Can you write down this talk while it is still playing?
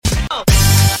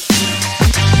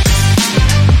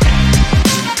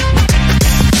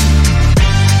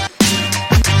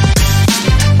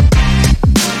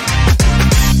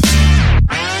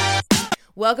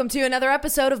Welcome to another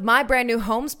episode of My Brand New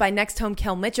Homes by Next Home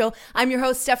Kel Mitchell. I'm your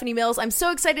host, Stephanie Mills. I'm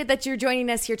so excited that you're joining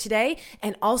us here today.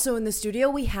 And also in the studio,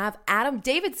 we have Adam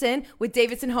Davidson with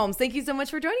Davidson Homes. Thank you so much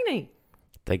for joining me.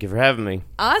 Thank you for having me.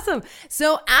 Awesome.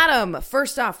 So, Adam,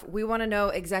 first off, we want to know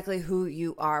exactly who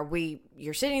you are.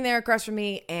 You're sitting there across from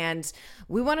me, and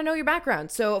we want to know your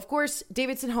background. So, of course,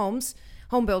 Davidson Homes,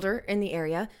 home builder in the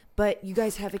area, but you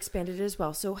guys have expanded it as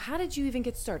well. So how did you even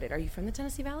get started? Are you from the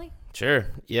Tennessee Valley? Sure.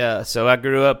 Yeah. So I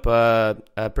grew up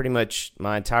pretty much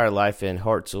my entire life in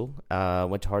Hartselle.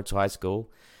 Went to Hartselle High School.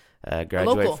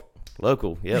 Local.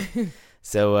 Local, yep.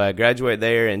 So graduated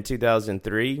there in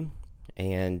 2003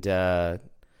 and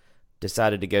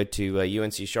decided to go to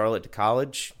UNC Charlotte to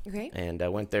college. Okay. And I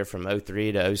went there from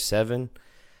 03 to 07.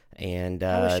 And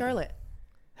how was Charlotte?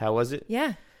 How was it?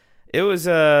 Yeah. It was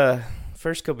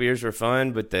first couple years were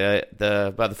fun, but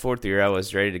by the fourth year I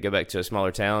was ready to go back to a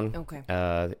smaller town. Okay.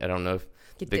 I don't know if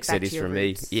big cities for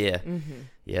roots. me. Yeah. Mm-hmm.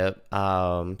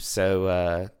 Yep.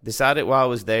 So decided while I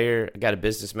was there, I got a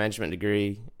business management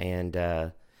degree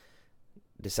and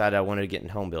decided I wanted to get in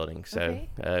home building. So Okay.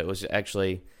 It was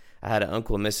actually, I had an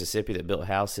uncle in Mississippi that built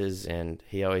houses, and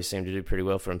he always seemed to do pretty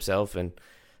well for himself. And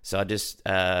so I just,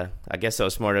 I guess I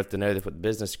was smart enough to know that with a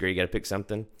business degree, you got to pick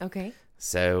something. Okay.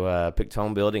 So picked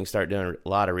home building, started doing a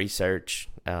lot of research,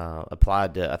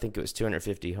 applied to, I think it was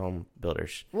 250 home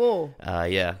builders. Whoa.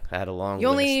 Yeah, I had a long You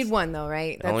only list. need one, though,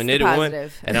 right? I only the needed one,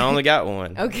 positive. and I only got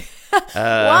one. Okay.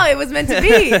 Well, it was meant to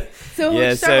be. So who Yeah, did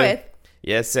you start with?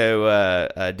 Yeah,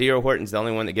 so D.R. Horton's the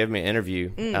only one that gave me an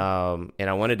interview, and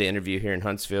I wanted to interview here in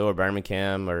Huntsville or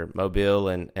Birmingham or Mobile,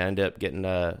 and ended up getting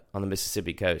on the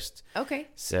Mississippi coast. Okay.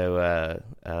 So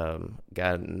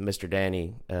got Mr.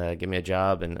 Danny give me a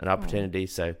job and an opportunity.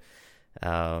 So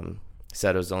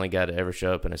said I was the only guy to ever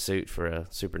show up in a suit for a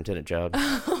superintendent job.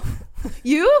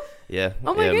 You? Yeah.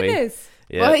 Oh, my yeah, goodness.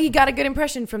 Me. Yeah. Well, he got a good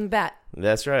impression from the bat.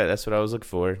 That's right. That's what I was looking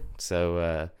for.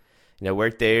 So,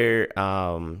 worked there.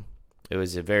 It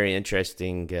was a very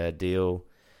interesting deal.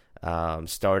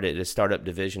 Started a startup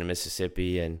division in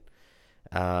Mississippi, and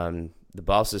the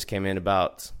bosses came in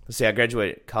about, I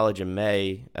graduated college in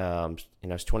May. I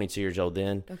was 22 years old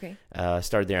then. Okay.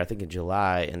 Started there, I think, in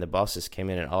July, and the bosses came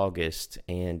in August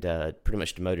and pretty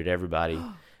much demoted everybody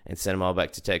and sent them all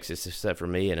back to Texas except for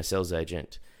me and a sales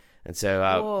agent. And so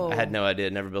I had no idea,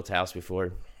 never built a house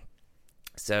before.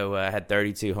 So I had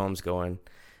 32 homes going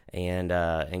and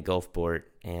in Gulfport.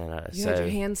 And You had your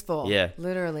hands full. Yeah.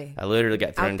 Literally. I literally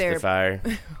got thrown into there. the fire.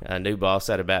 A new boss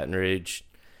out of Baton Rouge.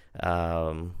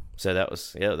 So that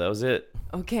was it.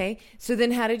 Okay. So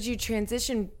then how did you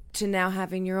transition to now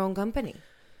having your own company?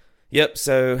 Yep.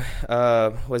 So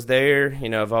was there.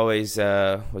 I've always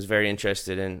was very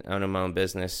interested in owning my own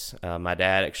business. My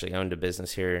dad actually owned a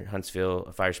business here in Huntsville,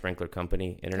 a fire sprinkler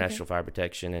company, International Fire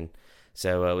Protection, and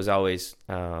so I was always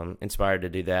inspired to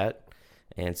do that.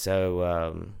 And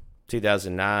so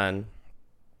 2009,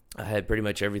 I had pretty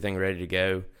much everything ready to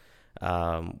go.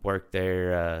 Worked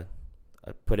there.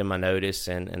 I put in my notice,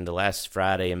 and the last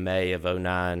Friday in May of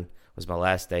 2009 was my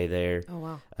last day there.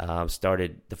 Oh, wow.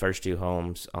 Started the first two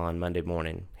homes on Monday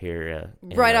morning here.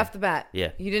 Right off the bat.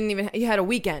 Yeah. You had a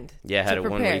weekend. Yeah, I had to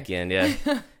one prepare. weekend.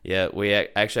 Yeah. Yeah, we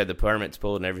actually had the permits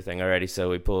pulled and everything already, so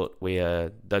we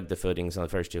dug the footings on the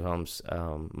first two homes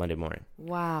Monday morning.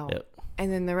 Wow. Yep.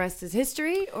 And then the rest is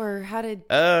history, or how did?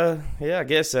 Yeah, I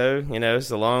guess so. It's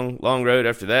a long road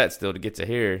after that still to get to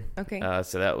here. Okay.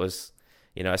 So that was,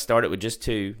 I started with just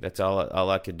two. That's all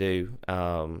I could do.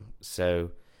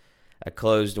 So I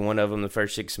closed one of them the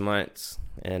first 6 months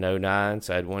in 2009.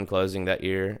 So I had one closing that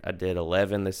year. I did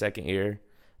 11 the second year.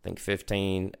 I think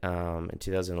 15 in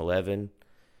 2011,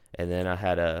 and then I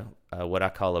had a what I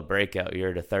call a breakout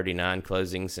year to 39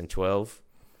 closings in 12.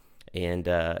 And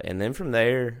then from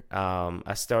there,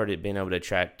 I started being able to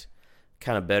attract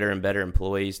kind of better and better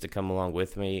employees to come along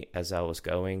with me as I was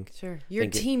going. Sure. Your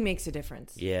team makes a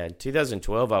difference. Yeah. In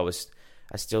 2012, I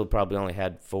still probably only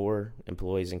had 4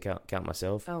 employees and count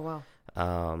myself. Oh,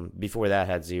 wow. Before that, I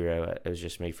had 0. It was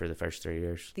just me for the first 3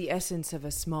 years. The essence of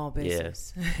a small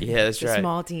business. Yeah, that's right. A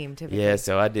small team, typically. Yeah,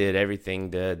 so I did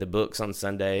everything. The books on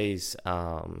Sundays.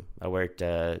 I worked,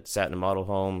 sat in a model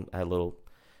home. I had a little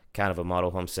kind of a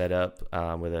model home set up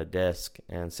with a desk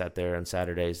and sat there on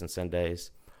Saturdays and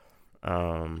Sundays.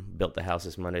 Built the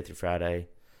houses Monday through Friday.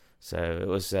 So it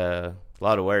was a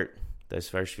lot of work those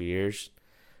first few years.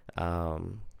 But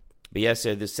yeah,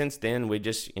 so since then we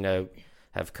just,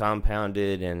 have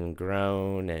compounded and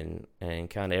grown and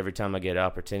kind of every time I get an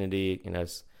opportunity,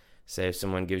 say if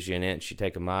someone gives you an inch, you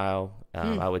take a mile.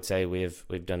 I would say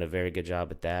we've done a very good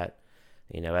job at that.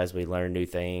 as we learn new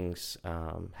things,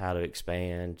 how to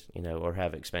expand, or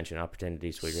have expansion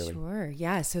opportunities, we really. Sure.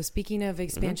 Yeah. So speaking of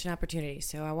expansion opportunities,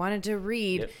 so I wanted to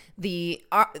read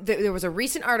there was a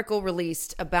recent article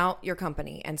released about your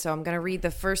company. And so I'm going to read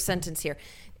the first sentence here.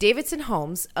 Davidson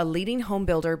Homes, a leading home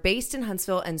builder based in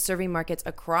Huntsville and serving markets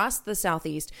across the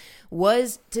Southeast,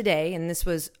 was today, and this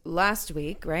was last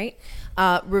week, right?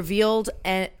 Revealed.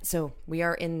 And so we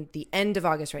are in the end of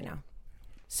August right now.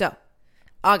 So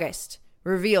August.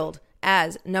 Revealed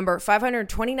as number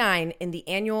 529 in the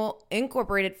annual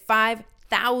Incorporated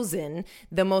 5,000,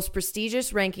 the most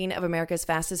prestigious ranking of America's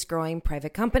fastest growing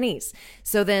private companies.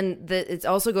 So then it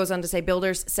also goes on to say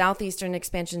Builders Southeastern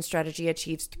expansion strategy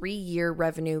achieves 3-year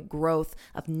revenue growth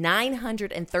of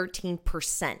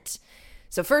 913%.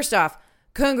 So first off,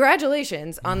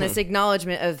 congratulations on this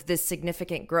acknowledgement of this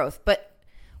significant growth. But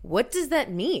what does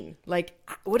that mean? Like,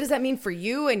 what does that mean for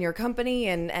you and your company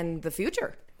and the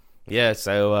future? Yeah,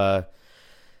 so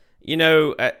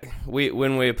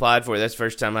when we applied for it, that's the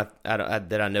first time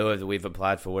that I know of that we've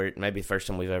applied for it. Maybe the first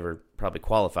time we've ever probably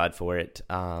qualified for it.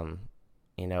 I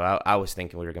was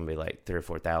thinking we were going to be like 3,000 or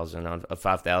 4,000 of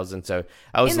 5,000, so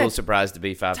I was a little surprised to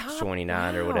be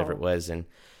 529 or whatever it was. And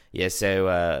yeah,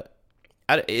 so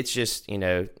it's just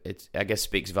it's I guess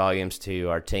speaks volumes to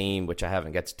our team, which I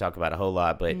haven't got to talk about a whole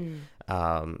lot, but.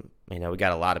 We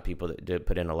got a lot of people that do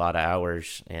put in a lot of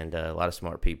hours and a lot of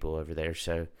smart people over there.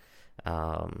 So,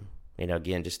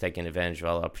 again, just taking advantage of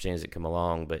all the opportunities that come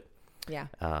along, but and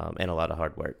a lot of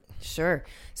hard work. Sure.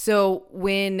 So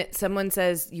when someone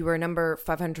says you were number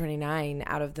 529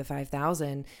 out of the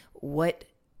 5,000, what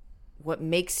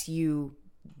makes you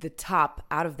the top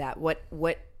out of that?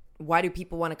 Why do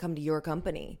people want to come to your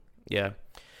company? Yeah.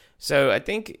 So I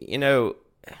think,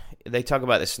 they talk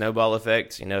about the snowball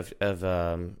effect, I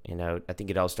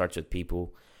think it all starts with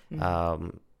people,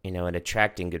 and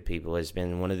attracting good people has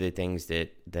been one of the things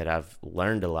that I've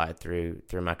learned a lot through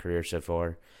my career so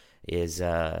far is,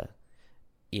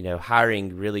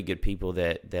 hiring really good people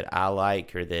that I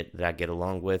like or that I get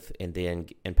along with and then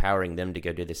empowering them to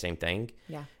go do the same thing.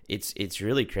 Yeah. It's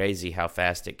really crazy how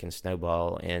fast it can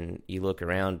snowball, and you look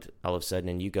around all of a sudden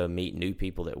and you go meet new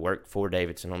people that work for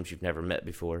Davidson Homes you've never met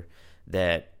before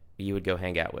that you would go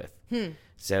hang out with.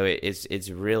 So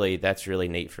that's really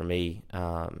neat for me.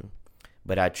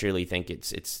 But I truly think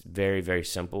it's very, very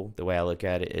simple. The way I look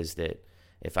at it is that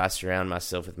if I surround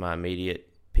myself with my immediate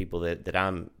people that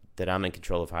I'm in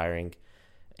control of hiring,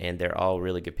 and they're all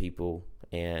really good people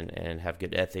and have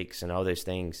good ethics and all those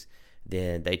things,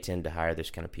 then they tend to hire those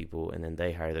kind of people, and then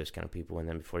they hire those kind of people, and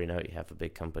then before you know it, you have a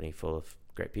big company full of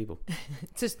great people.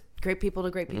 It's just great people to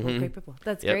great people, great people.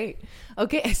 That's great.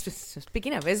 Okay,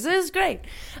 speaking of, this is great.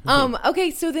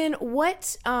 Okay, so then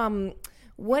what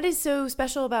is so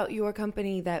special about your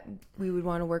company that we would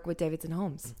want to work with Davidson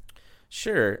Homes?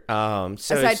 Sure.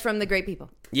 Aside from the great people.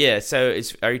 Yeah. So,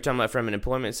 are you talking about from an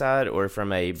employment side or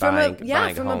from a buying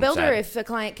from a builder side? If a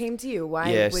client came to you,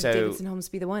 why would Davidson Homes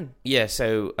be the one? Yeah.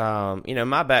 So,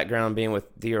 my background being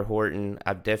with D.R. Horton,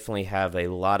 I definitely have a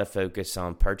lot of focus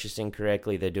on purchasing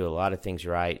correctly. They do a lot of things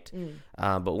right.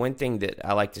 But one thing that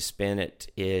I like to spin it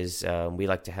is we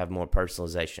like to have more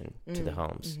personalization to the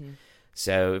homes.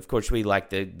 So, of course, we like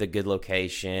the good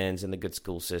locations and the good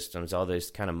school systems, all those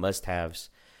kind of must-haves.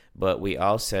 But we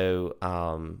also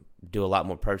do a lot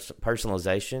more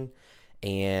personalization,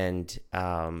 and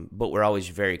but we're always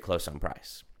very close on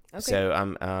price. Okay.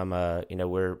 So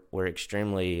we're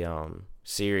extremely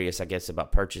serious, I guess,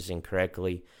 about purchasing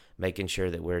correctly, making sure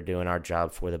that we're doing our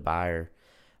job for the buyer.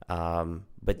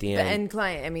 But the end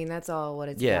client, I mean, that's all what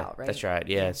it's about, right? That's right.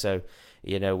 Yeah. So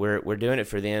we're doing it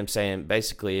for them, saying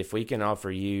basically if we can offer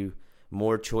you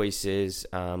more choices,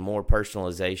 more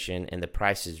personalization, and the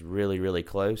price is really, really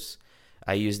close.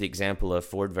 I use the example of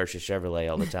Ford versus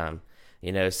Chevrolet all the time.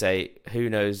 Say, who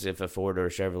knows if a Ford or a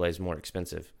Chevrolet is more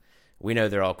expensive? We know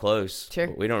they're all close. Sure.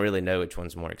 But we don't really know which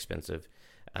one's more expensive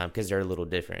because they're a little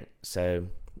different. So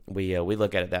we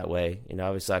look at it that way.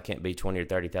 Obviously I can't be $20,000 or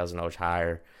 $30,000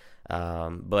 higher,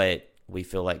 but we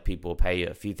feel like people pay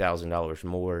a few $1,000s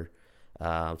more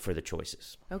for the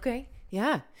choices. Okay.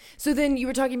 Yeah. So then you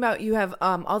were talking about you have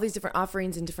all these different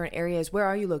offerings in different areas. Where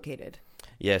are you located?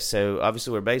 Yeah, so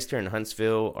obviously we're based here in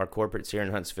Huntsville. Our corporate's here in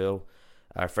Huntsville.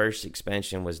 Our first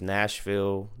expansion was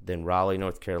Nashville, then Raleigh,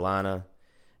 North Carolina,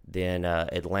 then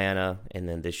Atlanta, and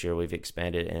then this year we've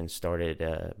expanded and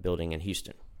started building in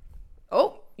Houston.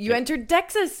 Oh, You entered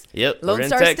Texas. Yep, we're Lone in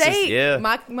Star Texas, State. yeah.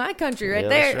 My country right Yeah,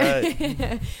 there. that's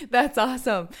right. That's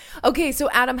awesome. Okay,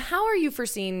 so Adam, how are you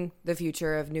foreseeing the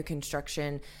future of new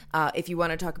construction? If you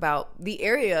want to talk about the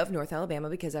area of North Alabama,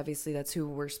 because obviously that's who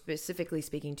we're specifically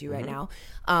speaking to right now,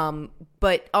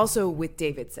 but also with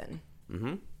Davidson.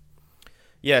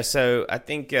 Yeah, so I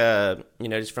think,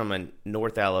 just from a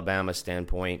North Alabama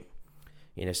standpoint,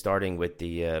 starting with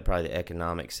the probably the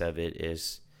economics of it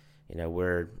is,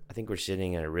 I think we're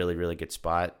sitting in a really, really good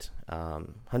spot.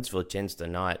 Huntsville tends to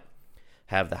not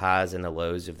have the highs and the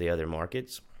lows of the other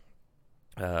markets.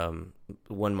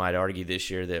 One might argue this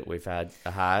year that we've had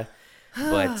a high,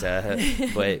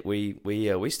 but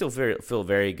we still feel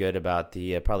very good about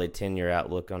the probably 10-year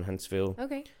outlook on Huntsville.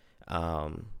 Okay.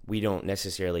 We don't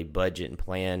necessarily budget and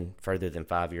plan further than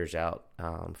 5 years out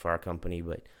for our company,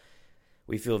 but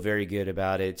we feel very good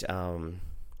about it.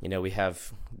 We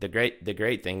have the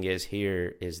great thing is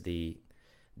here is the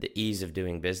ease of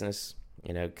doing business,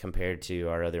 compared to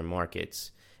our other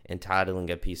markets. Entitling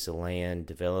a piece of land,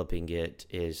 developing it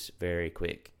is very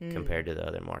quick compared to the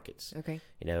other markets. Okay.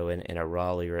 In a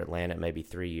Raleigh or Atlanta, it may be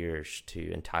 3 years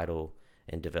to entitle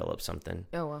and develop something.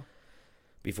 Oh, wow.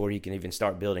 Before you can even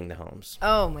start building the homes.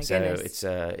 Oh my goodness!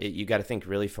 So it's you got to think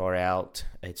really far out.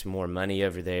 It's more money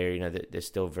over there. They're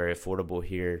still very affordable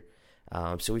here.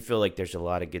 So we feel like there's a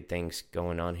lot of good things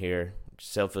going on here.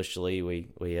 Selfishly, we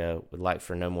would like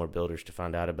for no more builders to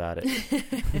find out about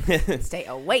it. Stay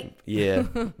away. Yeah,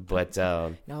 but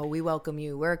no, we welcome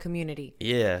you. We're a community.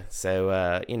 Yeah. So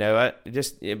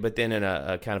but then in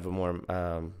a kind of a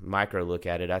more micro look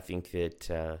at it, I think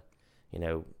that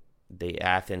the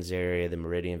Athens area, the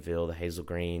Meridianville, the Hazel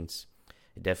Greens,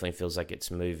 it definitely feels like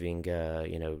it's moving,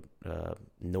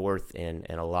 north and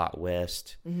a lot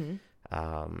west.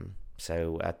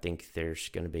 So I think there's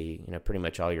going to be, pretty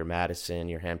much all your Madison,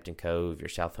 your Hampton Cove, your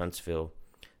South Huntsville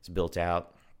is built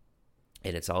out,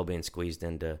 and it's all being squeezed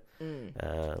into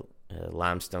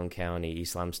Limestone County,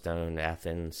 East Limestone,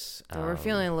 Athens. So we're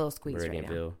feeling a little squeezed right now.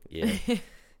 Meridianville, yeah,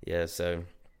 yeah. So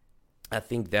I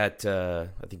think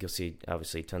you'll see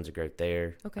obviously tons of growth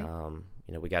there. Okay.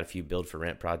 We got a few build for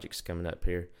rent projects coming up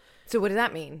here. So what does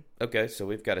that mean? Okay, so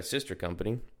we've got a sister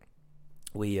company.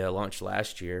 We launched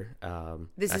last year.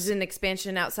 This is an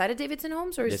expansion outside of Davidson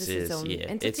Homes, or is this its own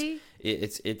entity?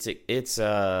 It's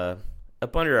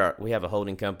up under we have a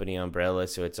holding company umbrella,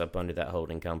 so it's up under that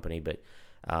holding company. But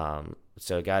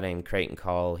so a guy named Creighton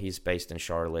Call, he's based in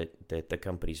Charlotte. The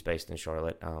company's based in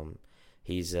Charlotte.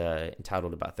 He's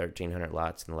entitled about 1,300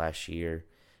 lots in the last year,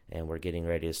 and we're getting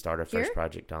ready to start our first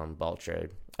project on Balch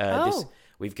Road.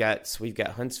 We've got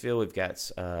Huntsville, we've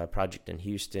got a project in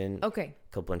Houston, okay,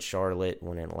 a couple in Charlotte,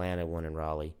 one in Atlanta, one in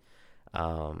Raleigh.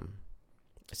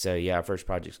 So yeah, our first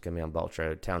project's gonna be on Balch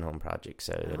Road, townhome project.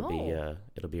 So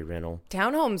it'll be a rental.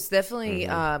 Townhomes definitely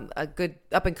a good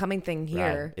up and coming thing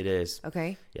here. Right, it is.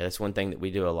 Okay. Yeah, that's one thing that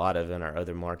we do a lot of in our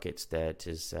other markets that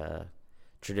is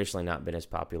traditionally not been as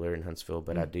popular in Huntsville,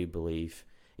 but I do believe,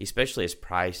 especially as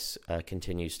price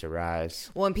continues to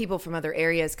rise. Well, and people from other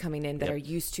areas coming in that are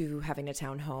used to having a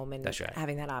townhome and That's right.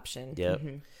 having that option. Yep.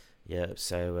 Yeah,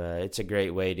 so it's a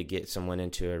great way to get someone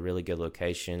into a really good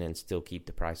location and still keep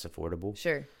the price affordable.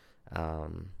 Sure.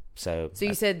 So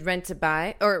you said rent to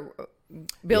buy or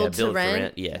build to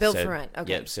rent? Yeah, build for rent.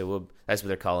 Okay. Yep. So that's what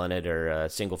they're calling it, or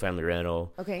single family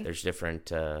rental. Okay. There's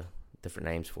different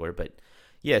names for it, but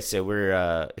yeah. So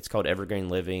we're it's called Evergreen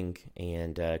Living,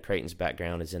 and Creighton's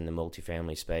background is in the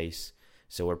multifamily space.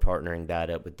 So we're partnering that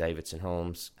up with Davidson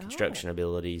Homes construction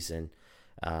abilities, and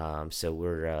so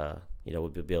we're we'll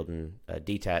be building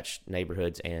detached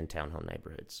neighborhoods and townhome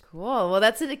neighborhoods. Cool. Well,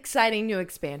 that's an exciting new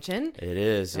expansion. It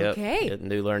is. Yep. Okay.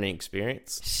 New learning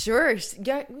experience. Sure.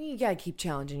 You got to keep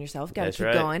challenging yourself. Got to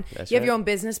keep going. That's you have your own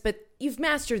business, but you've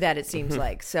mastered that, it seems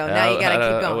like. So now you got to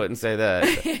keep going. I wouldn't say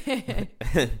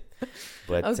that.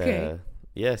 But okay.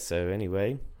 Yeah, so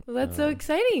anyway. Well, that's so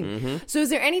exciting. So is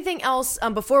there anything else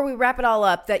before we wrap it all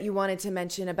up that you wanted to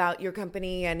mention about your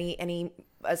company? Any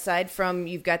aside from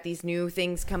you've got these new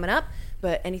things coming up,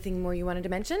 but anything more you wanted to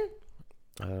mention?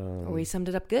 Or we summed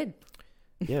it up good.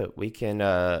 Yeah, we can.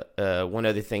 One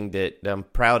other thing that I'm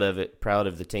proud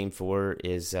of the team for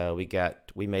is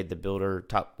we made the Builder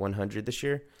Top 100 this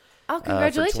year. Oh,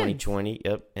 congratulations. For 2020.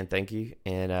 Yep, and thank you.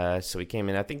 And so we came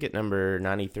in, I think, at number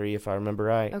 93, if I remember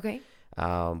right. Okay.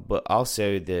 But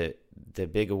also the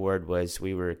big award was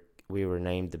we were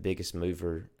named the biggest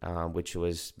mover, which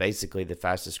was basically the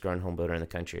fastest growing home builder in the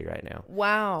country right now.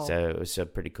 Wow. So it was a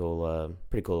pretty cool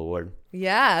award.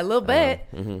 Yeah, a little bit.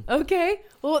 Mm-hmm. Okay.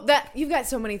 Well, you've got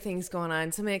so many things going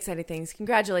on, so many exciting things.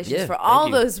 Congratulations Yeah, for all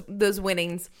thank those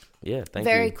winnings. Yeah, thank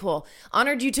Very you. cool.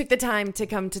 Honored you took the time to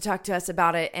come to talk to us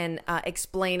about it and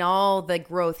explain all the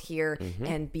growth here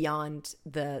and beyond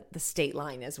the state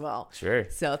line as well. Sure.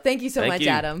 So thank you so Thank much, you.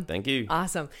 Adam. Thank you.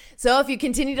 Awesome. So if you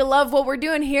continue to love what we're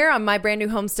doing here on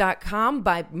mybrandnewhomes.com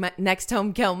by Next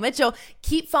Home Kel Mitchell,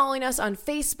 keep following us on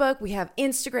Facebook. We have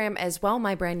Instagram as well,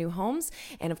 My Brand New Homes.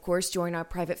 And of course, join our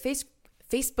private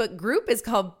Facebook group. Is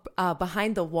called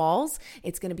Behind the Walls.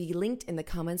 It's going to be linked in the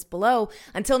comments below.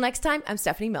 Until next time, I'm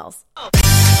Stephanie Mills.